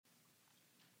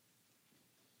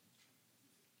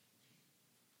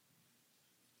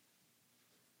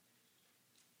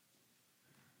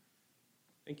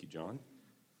Thank you, John.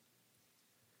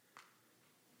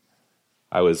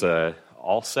 I was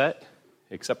all set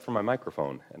except for my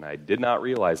microphone, and I did not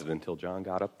realize it until John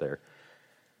got up there.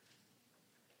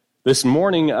 This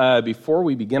morning, before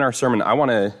we begin our sermon, I want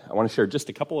to share just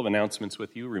a couple of announcements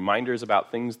with you, reminders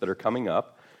about things that are coming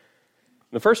up.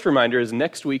 The first reminder is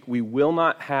next week we will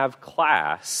not have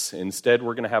class. Instead,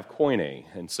 we're going to have Koine.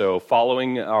 And so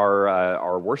following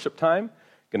our worship time,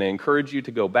 going to encourage you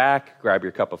to go back, grab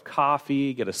your cup of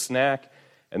coffee, get a snack,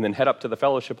 and then head up to the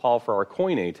fellowship hall for our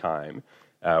Koine time,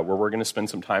 where we're going to spend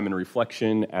some time in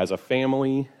reflection as a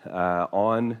family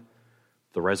on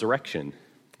the resurrection.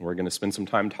 We're going to spend some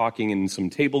time talking in some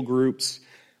table groups.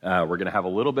 We're going to have a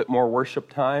little bit more worship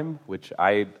time, which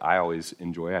I always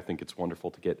enjoy. I think it's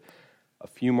wonderful to get a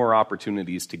few more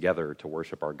opportunities together to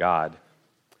worship our God.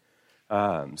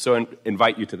 So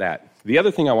invite you to that. The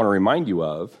other thing I want to remind you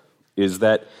of is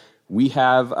that we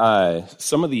have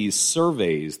some of these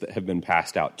surveys that have been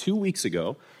passed out. 2 weeks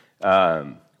ago,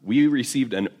 we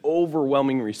received an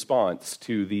overwhelming response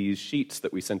to these sheets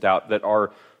that we sent out that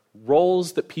are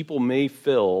roles that people may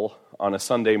fill on a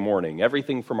Sunday morning.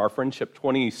 Everything from our Friendship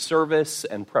 20 service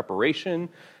and preparation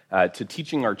to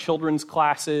teaching our children's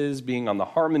classes, being on the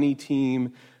Harmony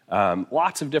team,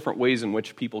 lots of different ways in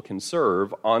which people can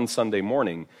serve on Sunday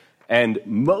morning. And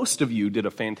most of you did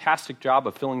a fantastic job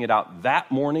of filling it out that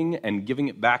morning and giving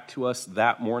it back to us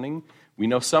that morning. We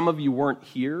know some of you weren't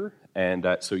here, and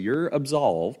so you're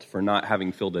absolved for not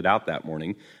having filled it out that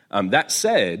morning. That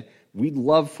said, we'd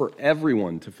love for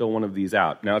everyone to fill one of these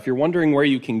out. Now, if you're wondering where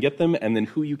you can get them and then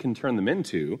who you can turn them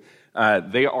into,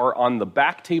 they are on the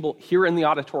back table here in the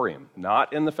auditorium,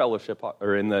 not in the fellowship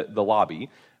or in the lobby,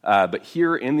 but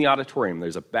here in the auditorium.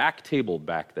 There's a back table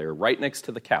back there right next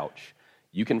to the couch.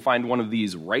 You can find one of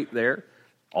these right there.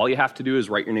 All you have to do is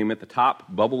write your name at the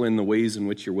top, bubble in the ways in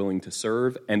which you're willing to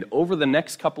serve, and over the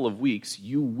next couple of weeks,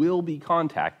 you will be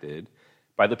contacted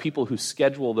by the people who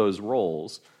schedule those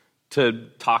roles to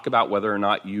talk about whether or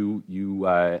not you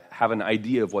have an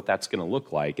idea of what that's going to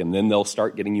look like, and then they'll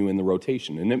start getting you in the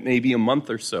rotation. And it may be a month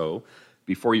or so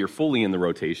before you're fully in the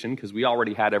rotation, because we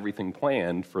already had everything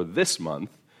planned for this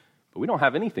month, but we don't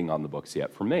have anything on the books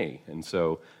yet for May. And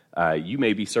so you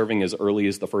may be serving as early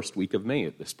as the first week of May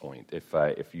at this point,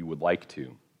 if you would like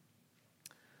to.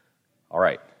 All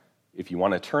right. If you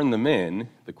want to turn them in,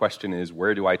 the question is,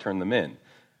 where do I turn them in?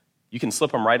 You can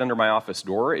slip them right under my office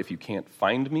door if you can't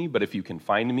find me, but if you can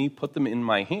find me, put them in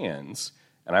my hands,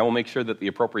 and I will make sure that the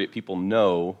appropriate people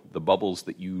know the bubbles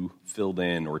that you filled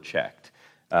in or checked.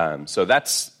 So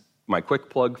that's my quick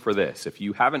plug for this. If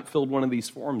you haven't filled one of these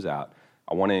forms out,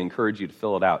 I want to encourage you to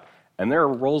fill it out. And there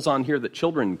are roles on here that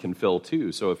children can fill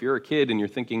too. So if you're a kid and you're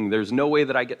thinking, there's no way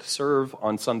that I get to serve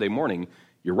on Sunday morning,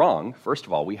 you're wrong. First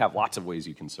of all, we have lots of ways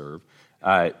you can serve.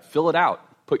 Fill it out.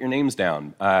 Put your names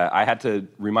down. I had to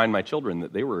remind my children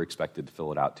that they were expected to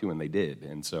fill it out too, and they did.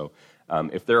 And so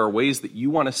if there are ways that you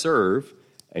want to serve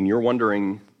and you're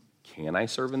wondering, can I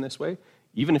serve in this way?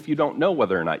 Even if you don't know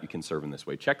whether or not you can serve in this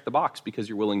way, check the box because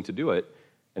you're willing to do it,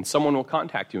 and someone will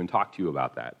contact you and talk to you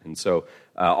about that. And so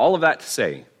all of that to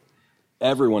say,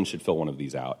 everyone should fill one of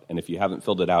these out. And if you haven't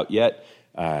filled it out yet,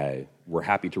 we're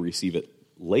happy to receive it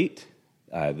late,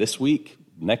 this week,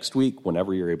 next week,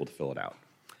 whenever you're able to fill it out.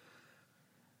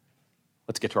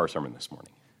 Let's get to our sermon this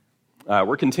morning.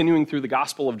 We're continuing through the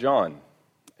Gospel of John.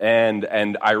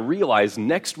 And I realize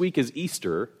next week is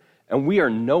Easter, and we are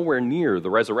nowhere near the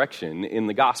resurrection in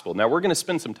the Gospel. Now, we're going to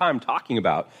spend some time talking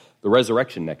about the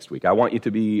resurrection next week. I want you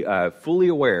to be fully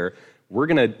aware we're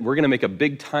going to make a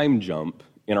big time jump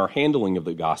in our handling of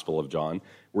the Gospel of John.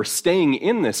 We're staying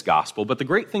in this Gospel, but the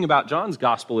great thing about John's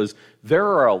Gospel is there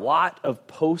are a lot of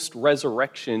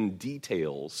post-resurrection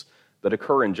details that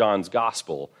occur in John's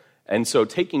Gospel. And so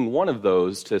taking one of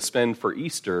those to spend for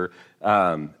Easter,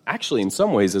 actually in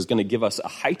some ways is going to give us a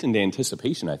heightened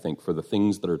anticipation, I think, for the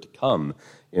things that are to come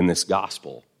in this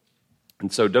Gospel.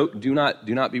 And so do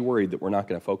not be worried that we're not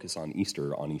going to focus on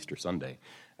Easter Sunday.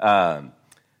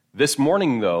 This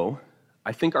morning, though,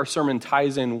 I think our sermon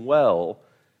ties in well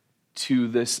to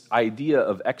this idea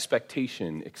of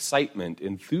expectation, excitement,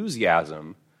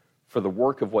 enthusiasm for the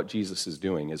work of what Jesus is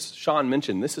doing. As Sean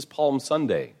mentioned, this is Palm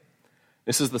Sunday.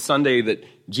 This is the Sunday that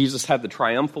Jesus had the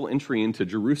triumphal entry into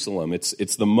Jerusalem.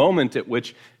 It's the moment at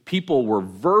which people were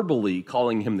verbally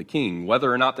calling him the king,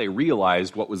 whether or not they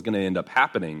realized what was going to end up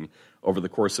happening over the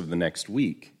course of the next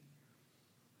week.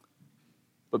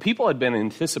 But people had been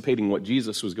anticipating what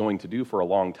Jesus was going to do for a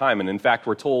long time. And in fact,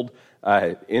 we're told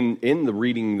in the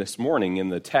reading this morning in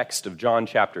the text of John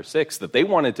chapter 6 that they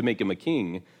wanted to make him a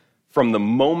king from the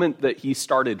moment that he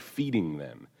started feeding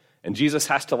them. And Jesus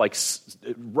has to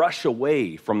rush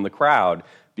away from the crowd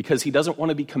because he doesn't want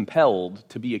to be compelled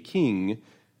to be a king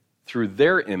through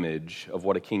their image of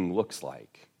what a king looks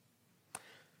like.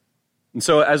 And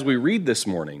so as we read this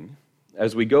morning,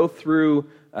 as we go through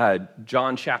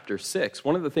John chapter 6,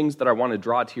 one of the things that I want to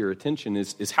draw to your attention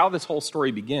is how this whole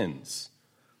story begins.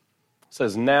 It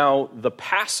says, "Now the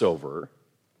Passover,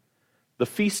 the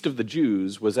feast of the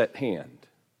Jews, was at hand."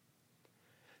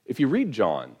 If you read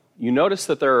John, you notice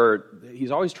that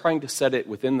he's always trying to set it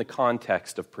within the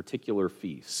context of particular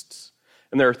feasts.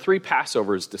 And there are 3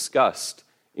 Passovers discussed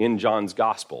in John's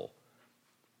gospel.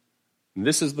 And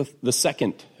this is the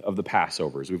second of the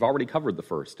Passovers. We've already covered the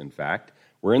first, in fact.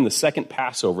 We're in the second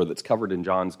Passover that's covered in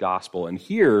John's gospel. And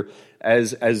here,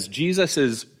 as Jesus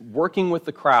is working with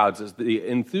the crowds, as the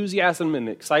enthusiasm and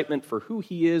excitement for who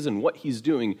he is and what he's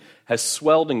doing has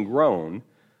swelled and grown,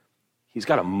 he's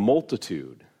got a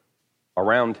multitude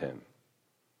around him.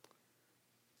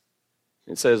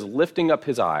 It says, "Lifting up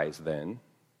his eyes then,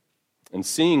 and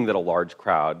seeing that a large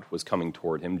crowd was coming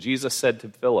toward him, Jesus said to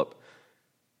Philip,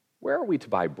 'Where are we to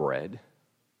buy bread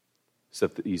so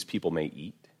that these people may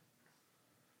eat?'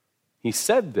 He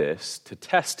said this to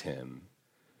test him,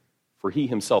 for he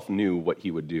himself knew what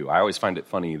he would do." I always find it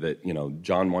funny that,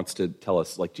 John wants to tell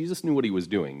us, Jesus knew what he was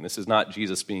doing. This is not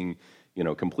Jesus being,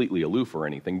 completely aloof or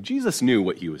anything. Jesus knew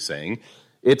what he was saying.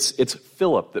 It's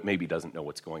Philip that maybe doesn't know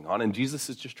what's going on, and Jesus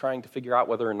is just trying to figure out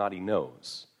whether or not he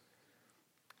knows.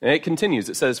 And it continues.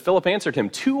 It says, "Philip answered him,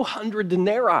 200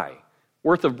 denarii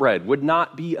worth of bread would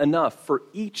not be enough for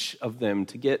each of them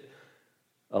to get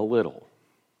a little."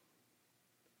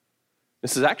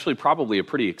 This is actually probably a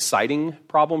pretty exciting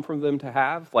problem for them to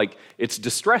have. It's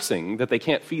distressing that they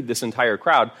can't feed this entire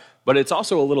crowd, but it's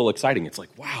also a little exciting. It's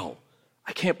wow,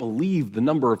 I can't believe the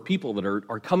number of people that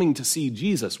are coming to see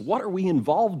Jesus. What are we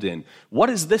involved in? What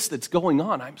is this that's going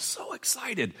on? I'm so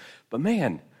excited. But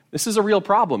man, this is a real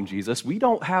problem, Jesus. We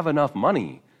don't have enough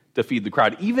money to feed the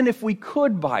crowd. Even if we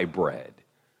could buy bread,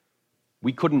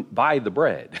 we couldn't buy the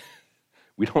bread.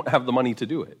 We don't have the money to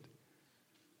do it.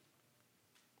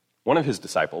 One of his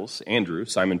disciples, Andrew,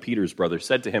 Simon Peter's brother,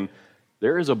 said to him,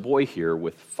 "There is a boy here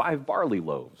with 5 barley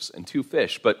loaves and 2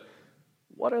 fish, but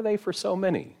what are they for so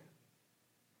many?"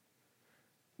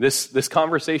 This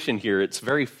conversation here, it's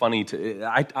very funny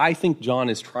I think John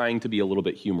is trying to be a little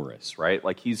bit humorous, right?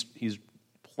 He's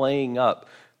playing up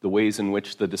the ways in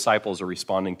which the disciples are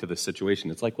responding to this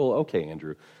situation. It's well, okay,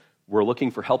 Andrew, we're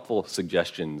looking for helpful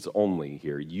suggestions only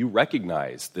here. You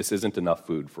recognize this isn't enough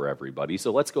food for everybody,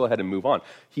 so let's go ahead and move on.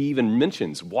 He even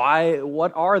mentions,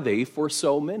 what are they for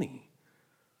so many?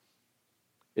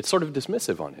 It's sort of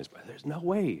dismissive on his part. There's no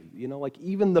way,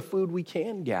 even the food we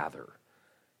can gather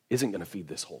isn't going to feed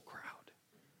this whole crowd.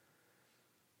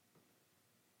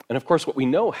 And of course, what we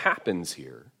know happens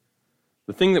here,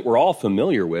 the thing that we're all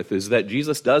familiar with, is that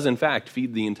Jesus does in fact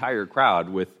feed the entire crowd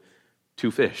with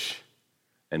 2 fish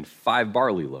and 5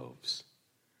 barley loaves.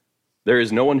 There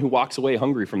is no one who walks away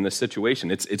hungry from this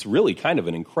situation. It's really kind of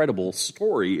an incredible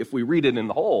story if we read it in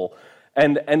the whole.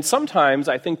 And sometimes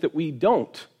I think that we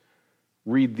don't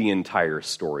read the entire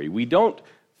story. We don't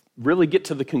really get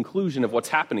to the conclusion of what's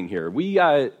happening here. We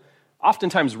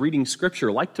oftentimes reading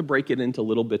Scripture like to break it into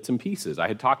little bits and pieces. I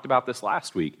had talked about this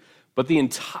last week, but the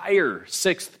entire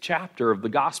 6th chapter of the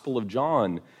Gospel of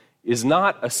John is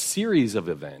not a series of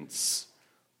events.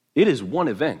 It is one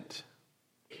event.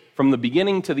 From the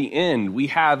beginning to the end, we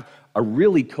have a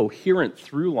really coherent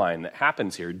through line that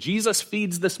happens here. Jesus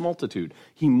feeds this multitude.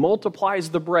 He multiplies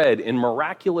the bread in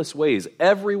miraculous ways.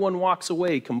 Everyone walks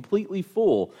away completely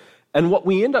full. And what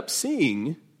we end up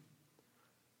seeing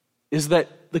is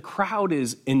that the crowd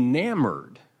is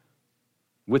enamored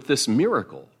with this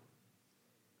miracle.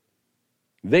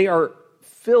 They are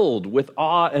filled with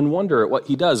awe and wonder at what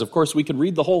he does. Of course, we could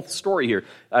read the whole story here.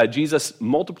 Jesus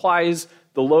multiplies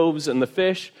the loaves and the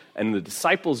fish, and the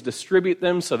disciples distribute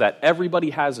them so that everybody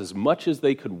has as much as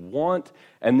they could want,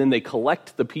 and then they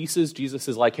collect the pieces. Jesus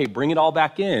is like, hey, bring it all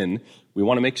back in. We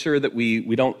want to make sure that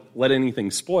we don't let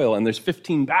anything spoil, and there's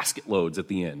 15 basket loads at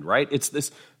the end, right? It's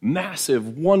this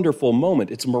massive, wonderful moment.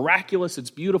 It's miraculous,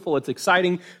 it's beautiful, it's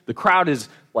exciting. The crowd is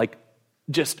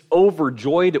just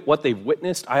overjoyed at what they've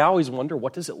witnessed. I always wonder,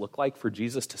 what does it look like for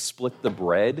Jesus to split the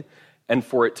bread and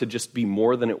for it to just be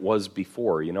more than it was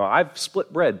before? I've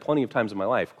split bread plenty of times in my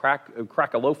life,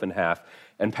 crack a loaf in half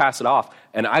and pass it off,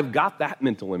 and I've got that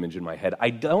mental image in my head.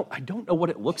 I don't know what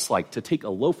it looks like to take a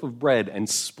loaf of bread and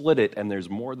split it and there's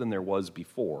more than there was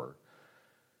before.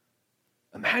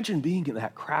 Imagine being in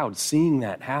that crowd, seeing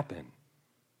that happen.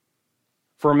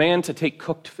 For a man to take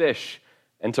cooked fish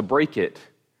and to break it,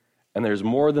 and there's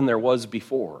more than there was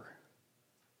before.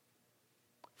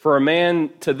 For a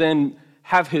man to then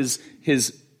have his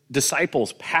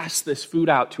disciples pass this food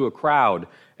out to a crowd,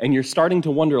 and you're starting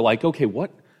to wonder, like, okay,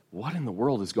 what in the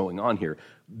world is going on here?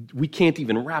 We can't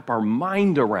even wrap our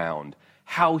mind around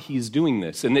how he's doing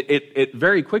this. And it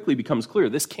very quickly becomes clear,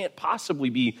 this can't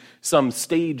possibly be some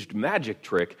staged magic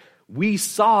trick. We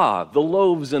saw the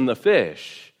loaves and the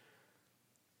fish,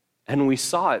 and we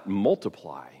saw it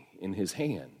multiply in his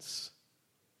hands.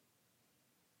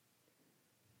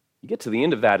 You get to the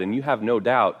end of that, and you have no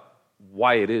doubt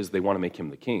why it is they want to make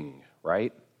him the king,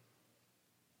 right?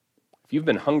 If you've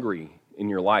been hungry in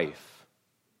your life,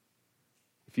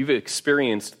 if you've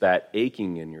experienced that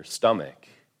aching in your stomach,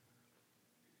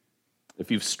 if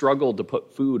you've struggled to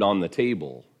put food on the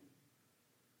table,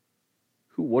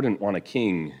 who wouldn't want a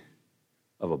king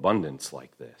of abundance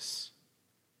like this?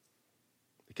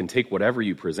 It can take whatever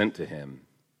you present to him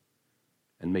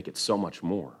and make it so much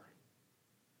more.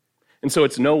 And so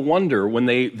it's no wonder when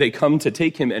they come to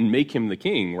take him and make him the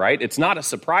king, right? It's not a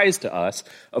surprise to us.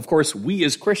 Of course, we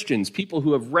as Christians, people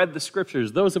who have read the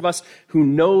scriptures, those of us who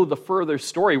know the further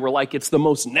story, we're like, it's the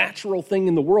most natural thing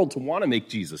in the world to want to make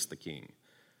Jesus the king.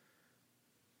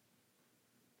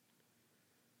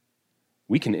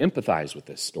 We can empathize with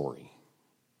this story.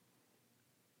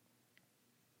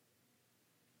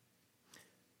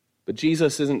 But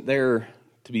Jesus isn't there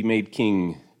to be made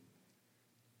king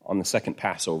on the second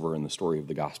Passover in the story of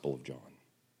the Gospel of John.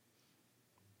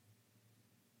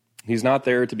 He's not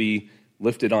there to be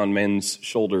lifted on men's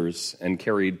shoulders and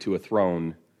carried to a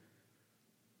throne,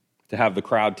 to have the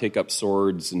crowd take up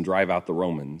swords and drive out the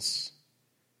Romans.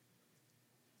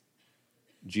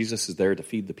 Jesus is there to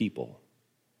feed the people.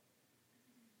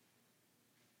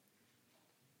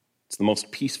 It's the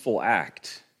most peaceful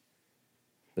act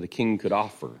that a king could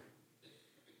offer.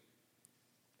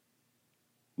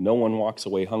 No one walks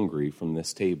away hungry from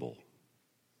this table.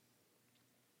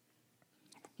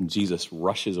 Jesus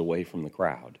rushes away from the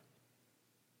crowd,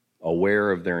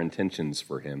 aware of their intentions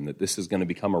for him, that this is going to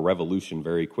become a revolution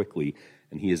very quickly,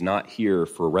 and he is not here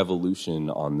for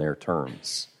revolution on their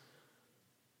terms.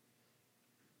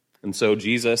 And so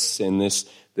Jesus, in this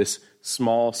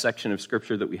small section of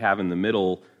Scripture that we have in the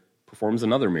middle, performs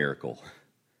another miracle,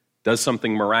 does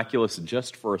something miraculous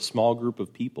just for a small group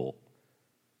of people.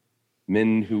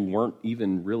 Men who weren't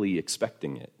even really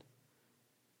expecting it.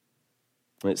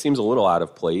 And it seems a little out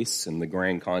of place in the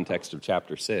grand context of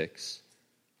chapter 6.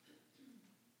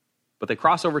 But they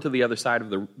cross over to the other side of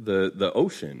the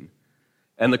ocean,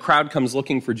 and the crowd comes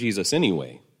looking for Jesus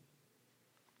anyway.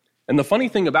 And the funny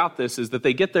thing about this is that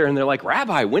they get there and they're like,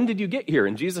 "Rabbi, when did you get here?"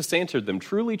 And Jesus answered them,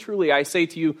 "Truly, truly, I say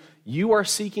to you, you are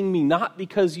seeking me not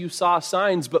because you saw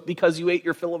signs, but because you ate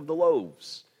your fill of the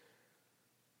loaves."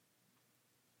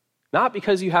 Not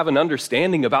because you have an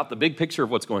understanding about the big picture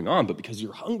of what's going on, but because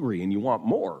you're hungry and you want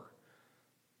more.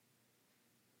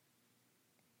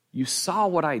 You saw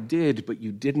what I did, but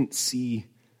you didn't see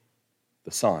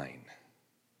the sign.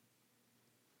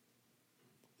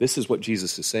 This is what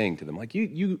Jesus is saying to them. Like,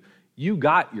 you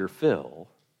got your fill,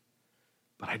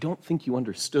 but I don't think you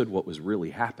understood what was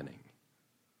really happening.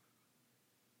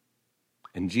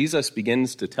 And Jesus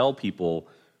begins to tell people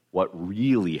what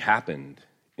really happened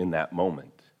in that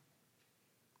moment.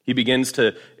 He begins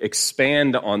to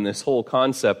expand on this whole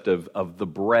concept of the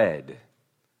bread.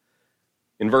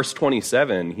 In verse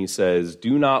 27, he says,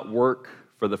 "Do not work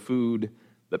for the food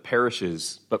that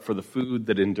perishes, but for the food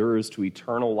that endures to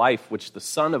eternal life, which the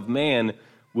Son of Man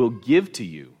will give to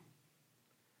you.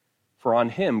 For on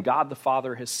him God the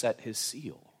Father has set his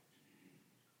seal."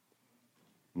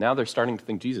 Now they're starting to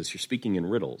think, "Jesus, you're speaking in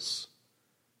riddles.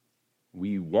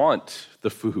 We want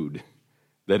the food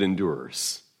that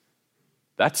endures.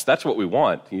 That's what we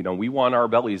want. We want our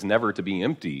bellies never to be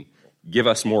empty. Give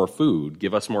us more food.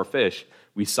 Give us more fish.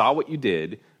 We saw what you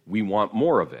did. We want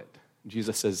more of it."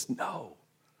 Jesus says, "No.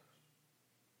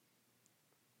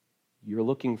 You're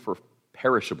looking for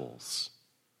perishables.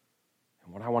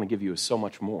 And what I want to give you is so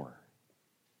much more.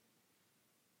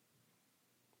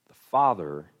 The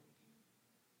Father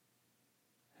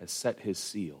has set his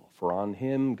seal. For on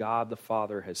him God the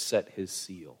Father has set his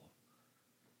seal."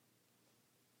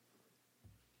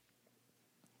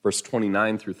 Verse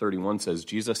 29 through 31 says,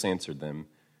 Jesus answered them,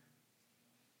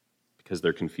 because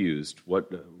they're confused,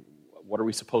 what are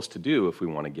we supposed to do if we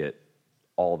want to get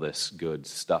all this good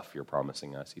stuff you're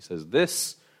promising us? He says,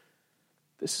 this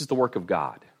is the work of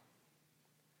God,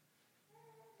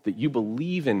 that you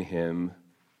believe in him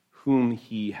whom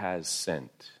he has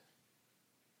sent.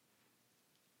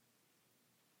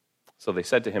 So they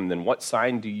said to him, then what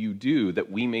sign do you do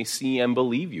that we may see and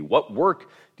believe you? What work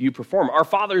do you perform? Our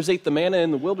fathers ate the manna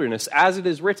in the wilderness. As it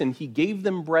is written, he gave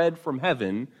them bread from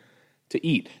heaven to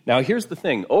eat. Now here's the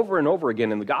thing. Over and over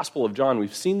again in the Gospel of John,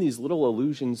 we've seen these little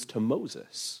allusions to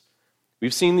Moses.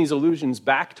 We've seen these allusions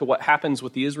back to what happens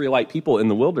with the Israelite people in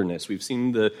the wilderness. We've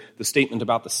seen the statement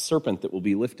about the serpent that will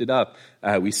be lifted up.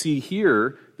 We see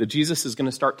here that Jesus is going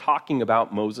to start talking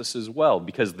about Moses as well,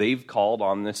 because they've called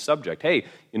on this subject. Hey,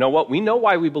 you know what? We know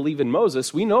why we believe in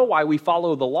Moses. We know why we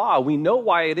follow the law. We know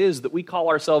why it is that we call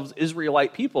ourselves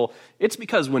Israelite people. It's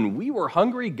because when we were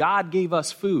hungry, God gave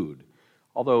us food.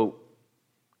 Although,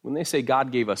 when they say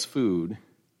God gave us food,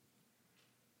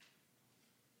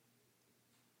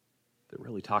 they're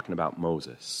really talking about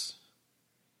Moses.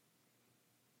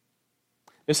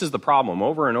 This is the problem.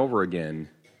 Over and over again,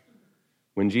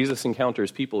 when Jesus encounters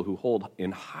people who hold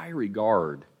in high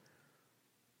regard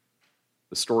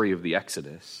the story of the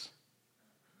Exodus,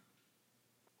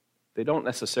 they don't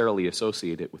necessarily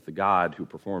associate it with the God who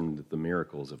performed the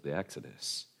miracles of the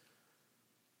Exodus.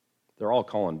 They're all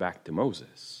calling back to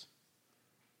Moses.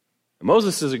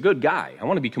 Moses is a good guy. I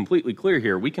want to be completely clear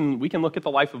here. We can look at the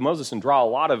life of Moses and draw a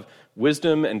lot of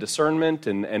wisdom and discernment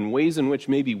and ways in which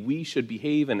maybe we should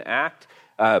behave and act.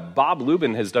 Bob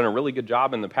Lubin has done a really good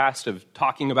job in the past of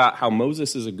talking about how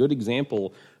Moses is a good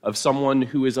example of someone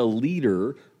who is a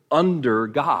leader under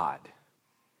God.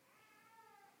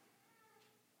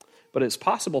 But it's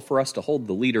possible for us to hold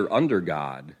the leader under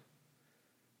God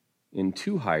in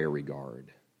too high a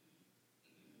regard.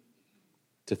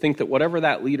 To think that whatever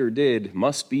that leader did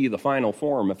must be the final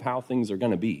form of how things are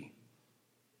going to be.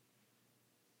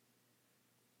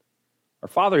 Our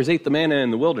fathers ate the manna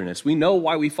in the wilderness. We know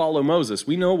why we follow Moses.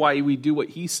 We know why we do what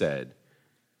he said.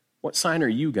 What sign are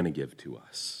you going to give to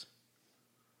us?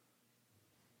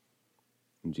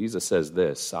 And Jesus says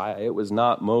this, it was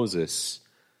not Moses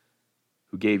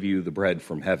who gave you the bread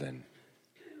from heaven.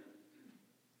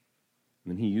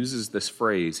 And then he uses this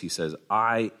phrase, he says,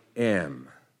 I am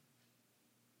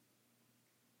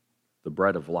the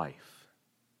bread of life.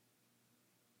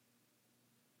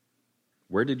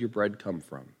 Where did your bread come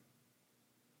from?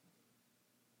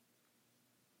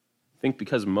 Think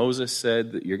because Moses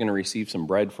said that you're going to receive some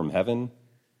bread from heaven,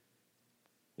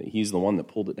 that he's the one that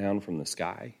pulled it down from the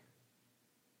sky?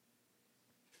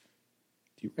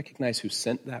 Do you recognize who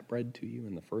sent that bread to you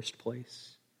in the first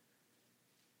place?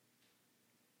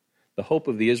 The hope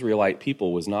of the Israelite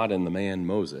people was not in the man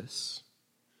Moses.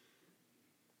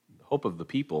 The hope of the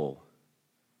people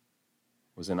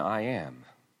was in I am,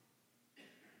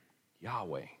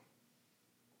 Yahweh,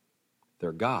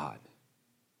 their God.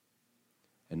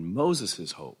 And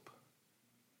Moses' hope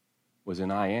was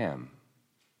in I am,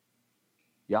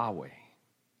 Yahweh,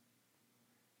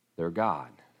 their God.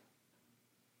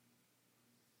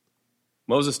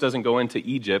 Moses doesn't go into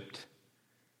Egypt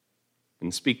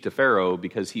and speak to Pharaoh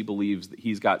because he believes that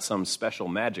he's got some special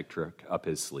magic trick up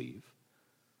his sleeve.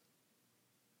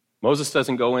 Moses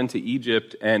doesn't go into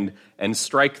Egypt and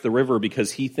strike the river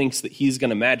because he thinks that he's going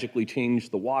to magically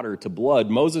change the water to blood.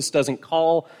 Moses doesn't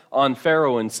call on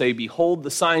Pharaoh and say, behold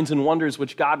the signs and wonders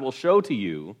which God will show to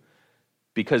you,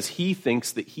 because he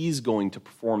thinks that he's going to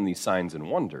perform these signs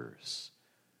and wonders.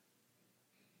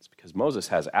 It's because Moses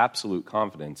has absolute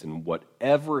confidence in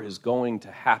whatever is going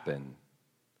to happen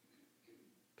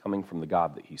coming from the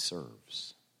God that he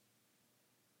serves.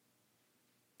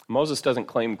 Moses doesn't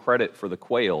claim credit for the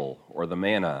quail or the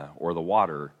manna or the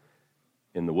water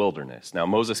in the wilderness. Now,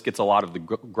 Moses gets a lot of the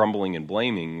grumbling and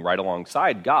blaming right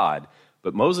alongside God,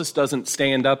 but Moses doesn't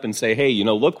stand up and say, hey,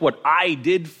 look what I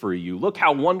did for you. Look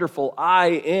how wonderful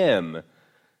I am.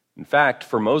 In fact,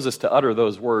 for Moses to utter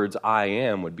those words, I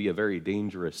am, would be a very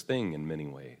dangerous thing in many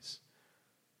ways.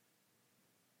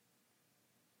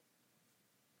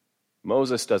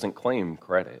 Moses doesn't claim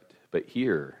credit, but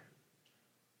here,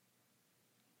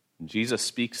 Jesus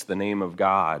speaks the name of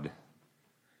God,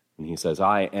 and he says,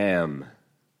 I am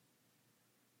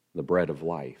the bread of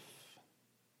life.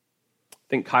 I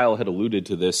think Kyle had alluded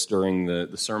to this during the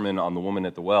sermon on the woman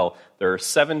at the well. There are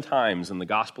 7 times in the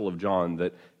Gospel of John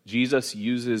that Jesus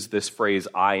uses this phrase,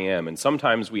 I am, and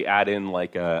sometimes we add in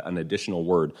like an additional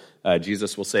word.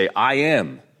 Jesus will say, I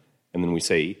am, and then we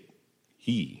say,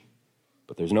 he,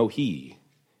 but there's no he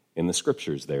in the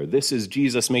scriptures there. This is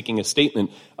Jesus making a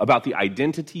statement about the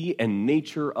identity and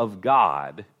nature of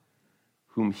God,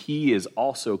 whom he is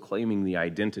also claiming the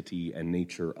identity and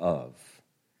nature of.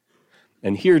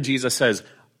 And here Jesus says,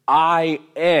 I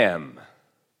am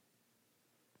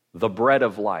the bread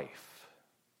of life.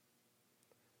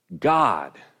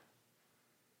 God,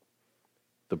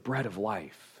 the bread of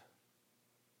life.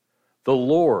 The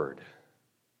Lord,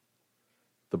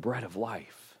 the bread of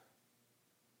life.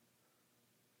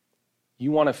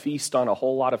 You want to feast on a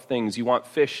whole lot of things. You want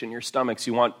fish in your stomachs.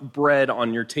 You want bread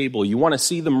on your table. You want to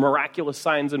see the miraculous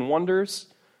signs and wonders.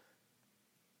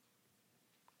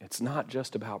 It's not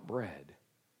just about bread.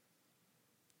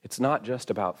 It's not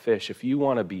just about fish. If you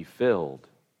want to be filled,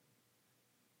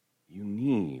 you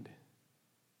need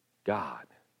God.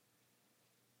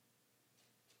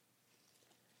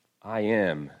 I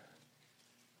am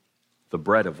the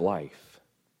bread of life.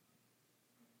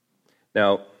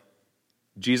 Now,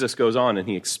 Jesus goes on and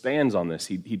he expands on this.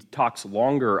 He talks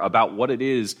longer about what it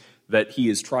is that he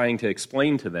is trying to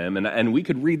explain to them. And we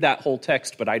could read that whole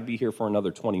text, but I'd be here for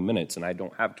another 20 minutes, and I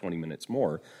don't have 20 minutes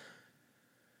more.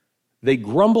 They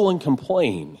grumble and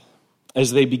complain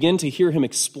as they begin to hear him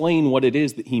explain what it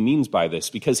is that he means by this,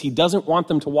 because he doesn't want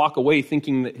them to walk away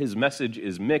thinking that his message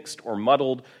is mixed or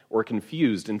muddled or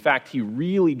confused. In fact, he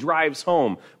really drives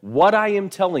home, what I am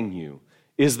telling you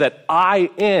is that I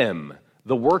am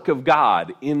the work of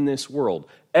God in this world.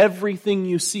 Everything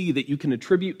you see that you can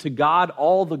attribute to God,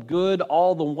 all the good,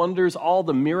 all the wonders, all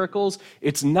the miracles,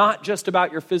 it's not just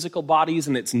about your physical bodies,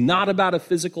 and it's not about a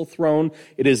physical throne.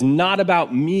 It is not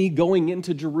about me going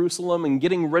into Jerusalem and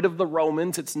getting rid of the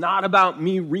Romans. It's not about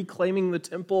me reclaiming the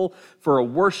temple for a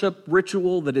worship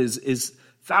ritual that is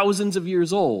thousands of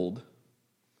years old.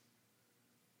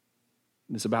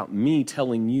 It's about me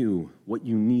telling you what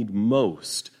you need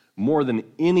most, more than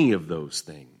any of those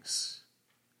things,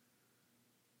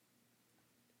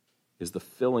 is the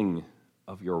filling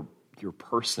of your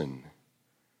person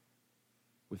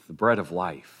with the bread of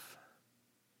life.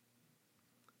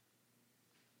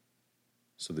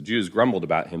 So the Jews grumbled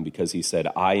about him because he said,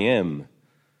 I am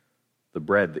the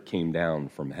bread that came down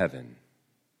from heaven.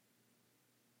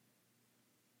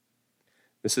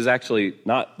 This is actually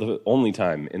not the only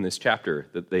time in this chapter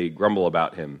that they grumble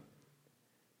about him.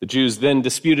 The Jews then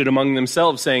disputed among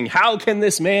themselves, saying, how can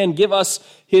this man give us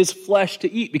his flesh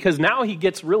to eat? Because now he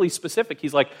gets really specific.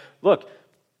 He's like, look,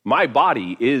 my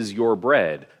body is your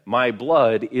bread. My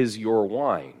blood is your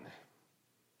wine.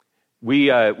 We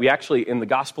actually, in the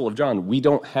Gospel of John, we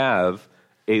don't have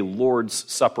a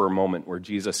Lord's Supper moment where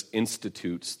Jesus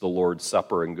institutes the Lord's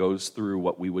Supper and goes through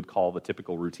what we would call the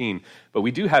typical routine. But we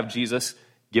do have Jesus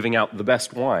giving out the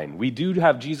best wine. We do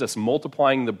have Jesus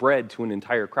multiplying the bread to an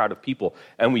entire crowd of people.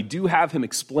 And we do have him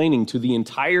explaining to the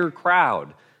entire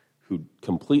crowd who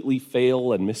completely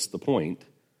fail and miss the point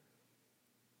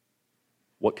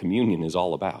what communion is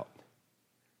all about.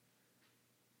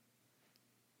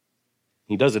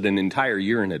 He does it an entire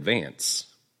year in advance.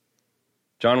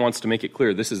 John wants to make it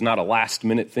clear this is not a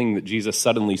last-minute thing that Jesus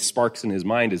suddenly sparks in his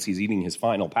mind as he's eating his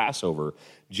final Passover.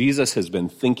 Jesus has been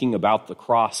thinking about the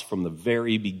cross from the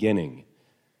very beginning.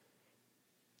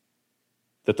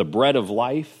 That the bread of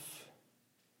life,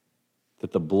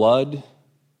 that the blood,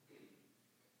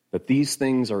 that these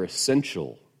things are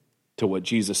essential to what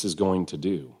Jesus is going to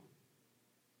do.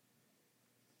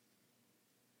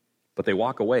 But they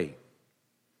walk away.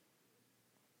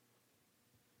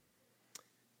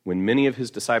 When many of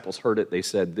his disciples heard it, they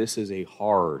said, this is a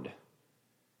hard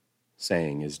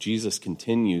saying, as Jesus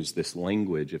continues this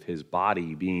language of his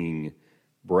body being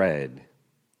bread,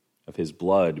 of his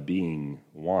blood being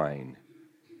wine.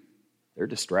 They're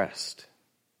distressed.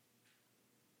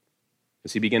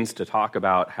 As he begins to talk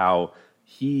about how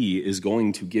he is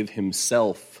going to give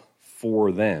himself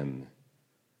for them,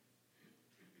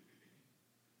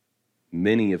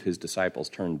 many of his disciples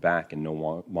turned back and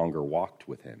no longer walked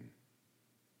with him.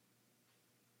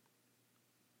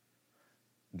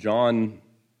 John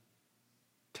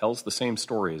tells the same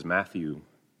story as Matthew,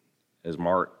 as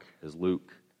Mark, as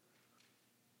Luke.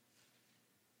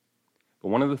 But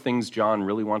one of the things John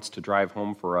really wants to drive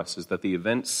home for us is that the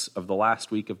events of the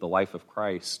last week of the life of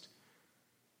Christ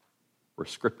were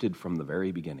scripted from the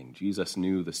very beginning. Jesus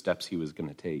knew the steps he was going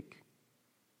to take.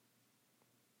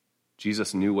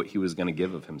 Jesus knew what he was going to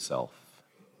give of himself.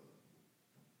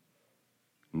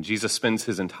 And Jesus spends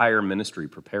his entire ministry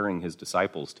preparing his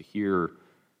disciples to hear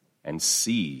and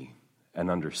see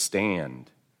and understand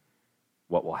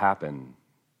what will happen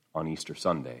on Easter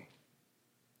Sunday,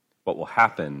 what will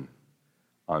happen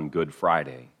on Good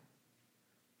Friday,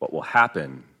 what will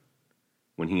happen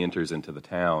when he enters into the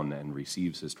town and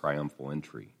receives his triumphal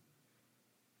entry.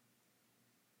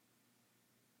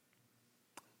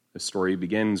 The story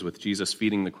begins with Jesus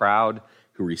feeding the crowd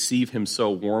who receive him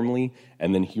so warmly,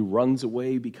 and then he runs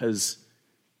away because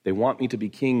they want me to be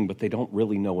king, but they don't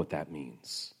really know what that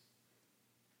means.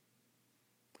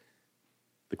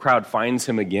 The crowd finds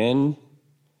him again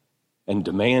and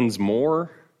demands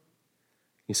more.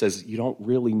 He says, you don't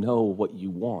really know what you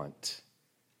want,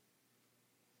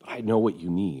 but I know what you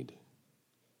need.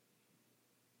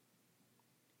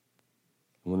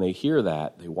 And when they hear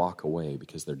that, they walk away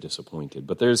because they're disappointed.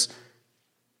 But there's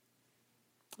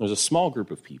a small group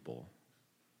of people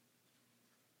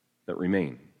that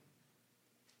remain.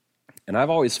 And I've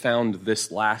always found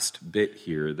this last bit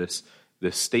here, this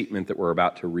statement that we're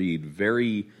about to read,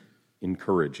 very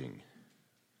encouraging.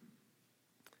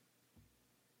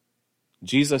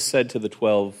 Jesus said to the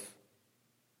 12,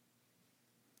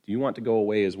 "Do you want to go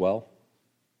away as well?"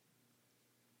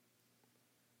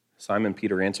 Simon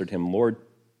Peter answered him, "Lord,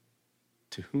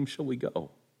 to whom shall we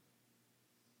go?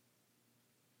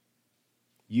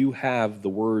 You have the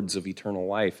words of eternal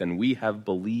life, and we have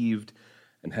believed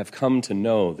and have come to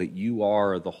know that you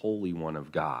are the Holy One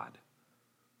of God."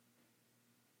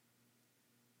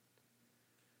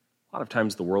 A lot of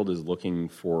times the world is looking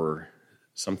for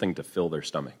something to fill their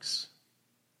stomachs.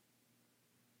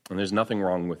 And there's nothing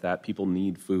wrong with that. People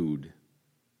need food.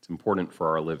 It's important for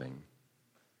our living.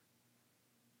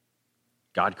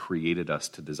 God created us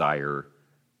to desire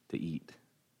to eat.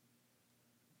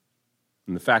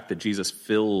 And the fact that Jesus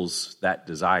fills that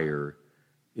desire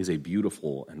is a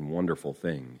beautiful and wonderful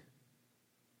thing.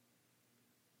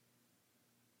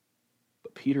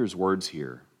 But Peter's words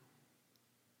here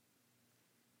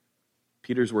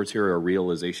are a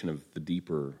realization of the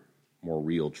deeper, more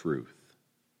real truth.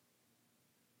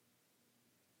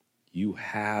 You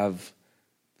have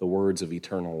the words of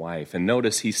eternal life. And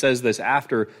notice he says this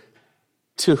after,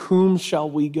 "To whom shall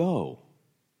we go?"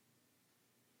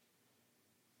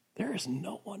 There is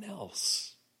no one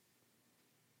else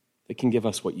that can give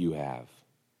us what you have.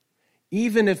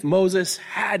 Even if Moses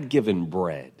had given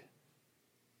bread,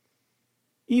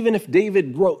 even if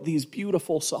David wrote these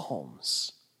beautiful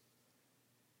psalms,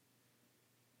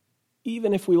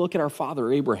 even if we look at our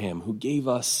father Abraham, who gave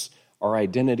us our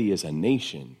identity as a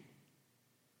nation,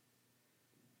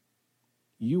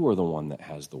 you are the one that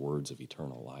has the words of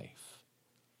eternal life.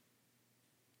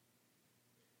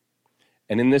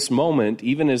 And in this moment,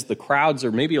 even as the crowds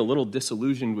are maybe a little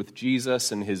disillusioned with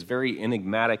Jesus and his very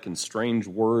enigmatic and strange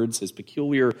words, his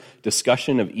peculiar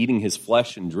discussion of eating his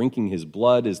flesh and drinking his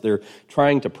blood, as they're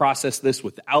trying to process this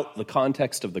without the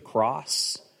context of the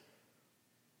cross,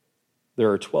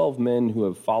 there are 12 men who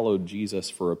have followed Jesus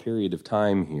for a period of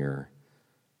time here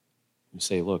who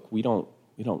say, "Look, we don't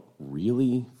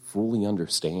really fully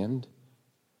understand,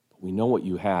 but we know what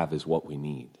you have is what we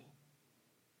need."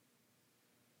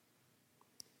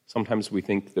 Sometimes we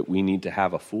think that we need to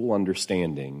have a full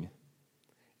understanding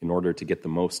in order to get the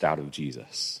most out of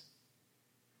Jesus.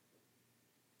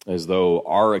 As though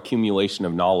our accumulation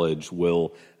of knowledge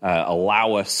will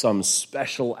allow us some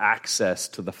special access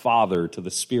to the Father, to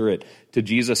the Spirit, to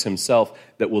Jesus himself,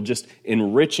 that will just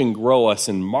enrich and grow us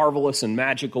in marvelous and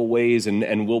magical ways,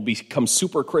 and we'll become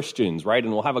super Christians, right?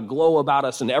 And we'll have a glow about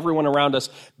us, and everyone around us,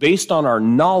 based on our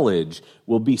knowledge,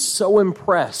 will be so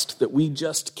impressed that we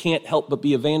just can't help but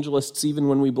be evangelists even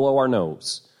when we blow our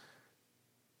nose.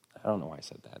 I don't know why I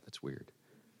said that. That's weird.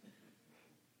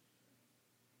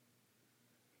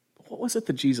 What was it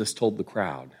that Jesus told the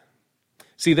crowd?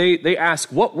 See, they ask,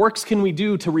 "What works can we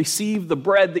do to receive the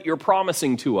bread that you're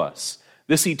promising to us?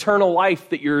 This eternal life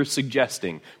that you're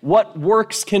suggesting. What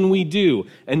works can we do?"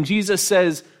 And Jesus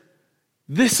says,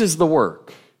 "This is the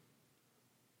work."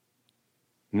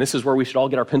 And this is where we should all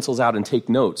get our pencils out and take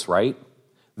notes, right?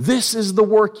 This is the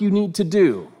work you need to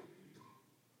do.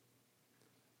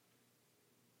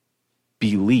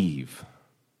 Believe.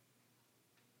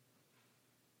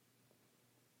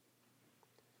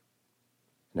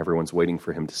 And everyone's waiting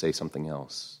for him to say something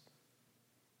else.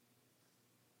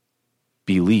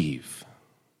 Believe.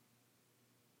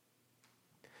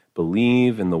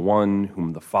 Believe in the one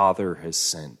whom the Father has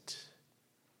sent.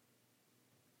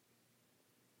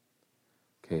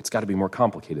 Okay, it's got to be more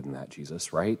complicated than that,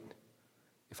 Jesus, right?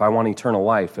 If I want eternal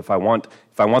life, if I want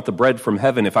the bread from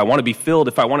heaven, if I want to be filled,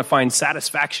 if I want to find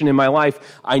satisfaction in my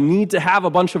life, I need to have a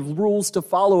bunch of rules to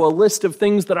follow, a list of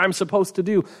things that I'm supposed to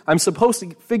do. I'm supposed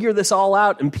to figure this all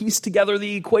out and piece together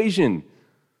the equation.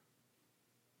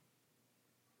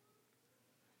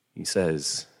 He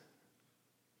says,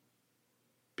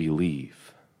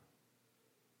 believe.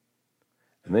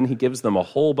 And then he gives them a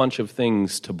whole bunch of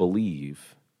things to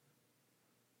believe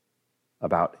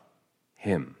about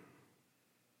him.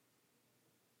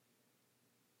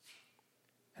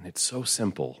 And it's so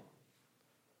simple.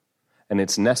 And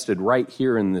it's nested right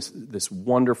here in this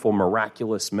wonderful,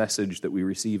 miraculous message that we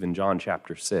receive in John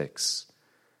chapter 6.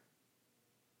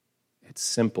 It's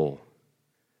simple.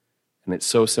 And it's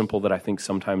so simple that I think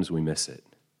sometimes we miss it.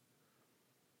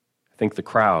 I think the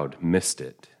crowd missed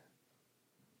it.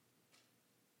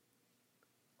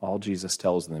 All Jesus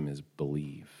tells them is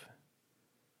believe.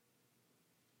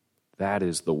 That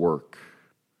is the work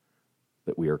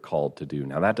that we are called to do.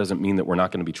 Now, that doesn't mean that we're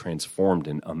not going to be transformed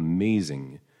in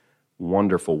amazing,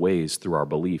 wonderful ways through our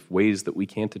belief, ways that we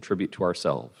can't attribute to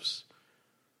ourselves.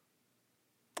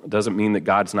 It doesn't mean that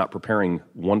God's not preparing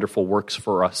wonderful works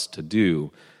for us to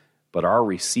do, but our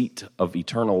receipt of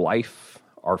eternal life,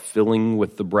 our filling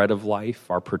with the bread of life,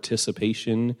 our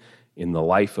participation in the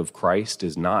life of Christ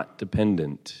is not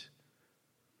dependent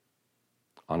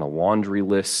on a laundry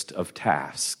list of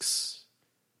tasks.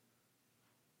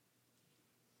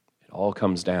 It all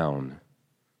comes down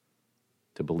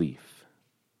to belief.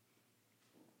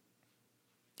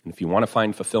 And if you want to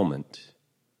find fulfillment,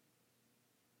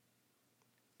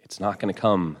 it's not going to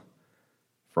come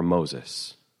from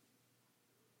Moses.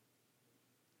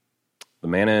 The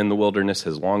manna in the wilderness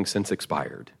has long since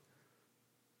expired.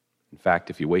 In fact,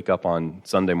 if you wake up on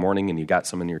Sunday morning and you got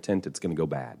some in your tent, it's going to go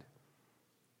bad.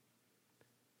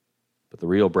 But the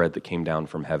real bread that came down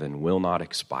from heaven will not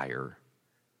expire.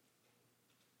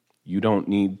 You don't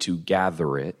need to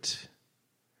gather it.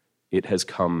 It has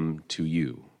come to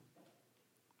you.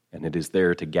 And it is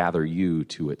there to gather you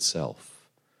to itself.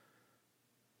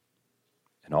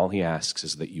 And all he asks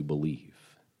is that you believe.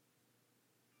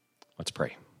 Let's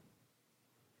pray.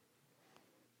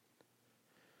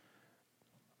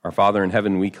 Our Father in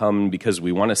heaven, we come because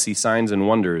we want to see signs and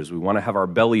wonders. We want to have our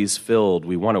bellies filled.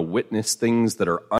 We want to witness things that are